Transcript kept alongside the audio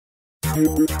Tell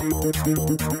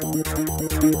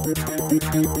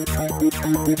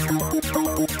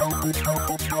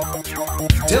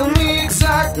me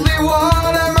exactly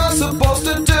what am I supposed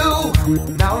to do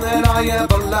now that I have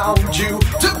allowed you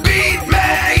to beat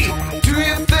me? Do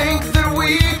you think that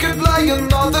we could play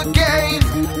another game?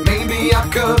 Maybe I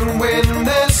could win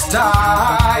this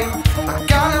time. I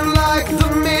kinda like the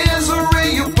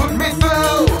misery you put me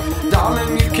through.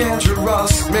 Darling, you can't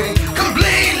trust me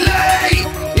completely.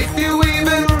 If you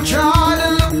even try to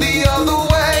look the other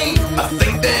way, I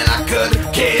think that I could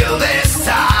kill this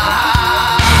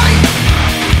time.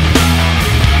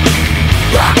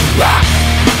 Rock, rock.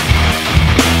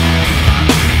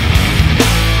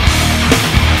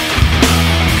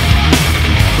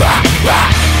 Rock,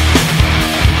 rock.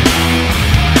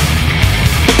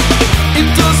 It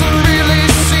doesn't really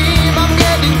seem I'm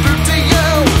getting through to you,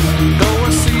 though I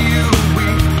see you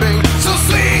weeping so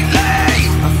sweetly.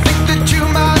 I think that you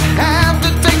might have to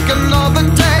take another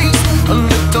taste, a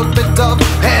little bit of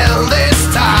hell this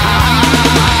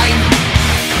time.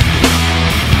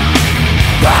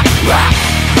 Rock, rock.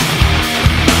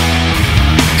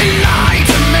 Lie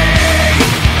to me.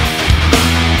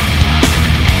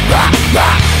 Rock,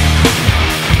 rock.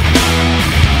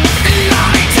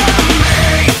 Lie to me.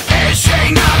 Is she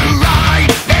not right?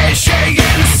 Is she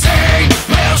insane?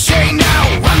 Will she now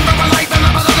run for her life and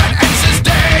never let ends this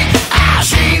day? Is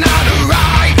she not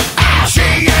right? Is she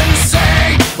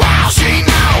insane? Will she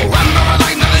now run for her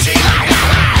life? Now that she lied to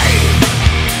me?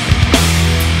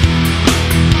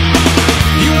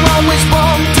 You always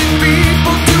wanted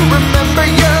people to remember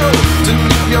you, to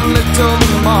leave your little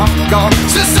mark on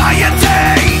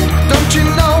society. Don't you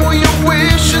know